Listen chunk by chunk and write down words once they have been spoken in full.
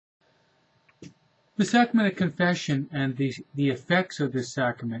The sacrament of confession and the effects of this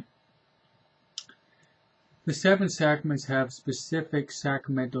sacrament. The seven sacraments have specific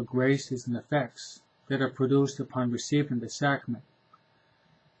sacramental graces and effects that are produced upon receiving the sacrament.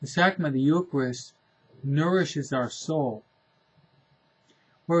 The sacrament of the Eucharist nourishes our soul,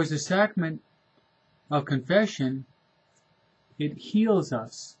 whereas the sacrament of confession, it heals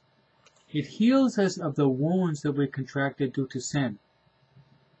us. It heals us of the wounds that we contracted due to sin.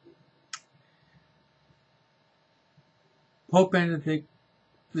 Pope Benedict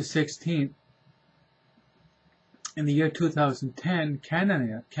XVI, in the year 2010,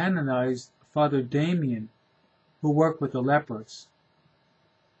 canonized Father Damian, who worked with the lepers.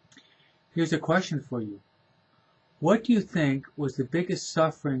 Here's a question for you. What do you think was the biggest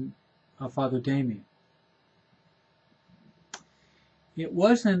suffering of Father Damian? It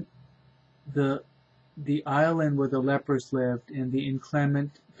wasn't the island where the lepers lived and the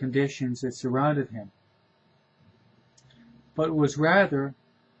inclement conditions that surrounded him, but it was rather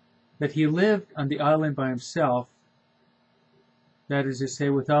that he lived on the island by himself, that is to say,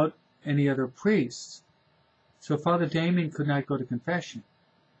 without any other priests. So Father Damian could not go to confession.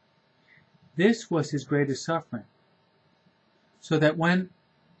 This was his greatest suffering. So that when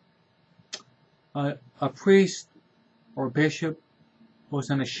a priest or bishop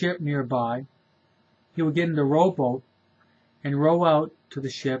was on a ship nearby, he would get in the rowboat and row out to the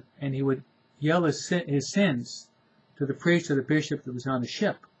ship, and he would yell his sins to the priest or the bishop that was on the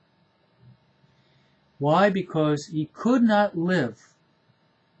ship. Why? Because he could not live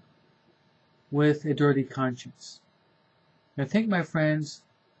with a dirty conscience. I think, my friends,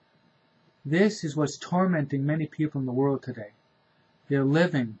 this is what's tormenting many people in the world today. They're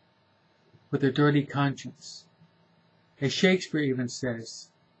living with a dirty conscience. As Shakespeare even says,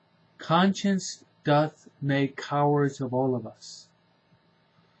 conscience doth make cowards of all of us.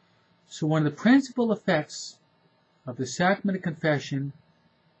 So one of the principal effects of the sacrament of confession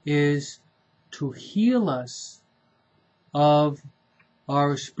is to heal us of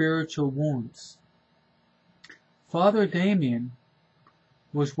our spiritual wounds. Father Damian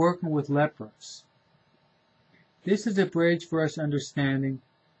was working with lepers. This is a bridge for us understanding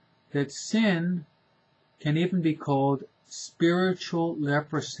that sin can even be called spiritual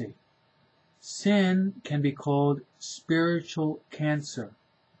leprosy. Sin can be called spiritual cancer.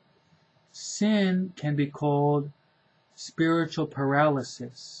 Sin can be called spiritual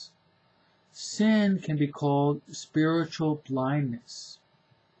paralysis. Sin can be called spiritual blindness.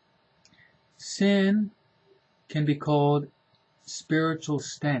 Sin can be called spiritual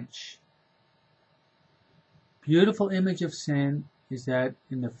stench. Beautiful image of sin is that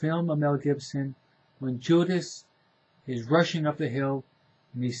in the film of Mel Gibson, when Judas is rushing up the hill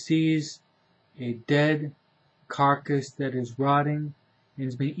and he sees a dead carcass that is rotting and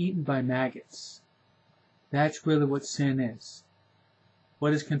has been eaten by maggots. That's really what sin is.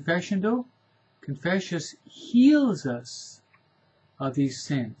 What does confession do? Confession heals us of these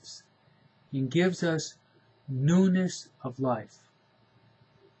sins and gives us newness of life.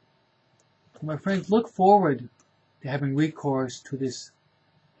 My friends, look forward to having recourse to this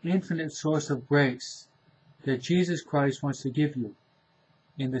infinite source of grace that Jesus Christ wants to give you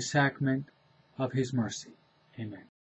in the sacrament of His mercy. Amen.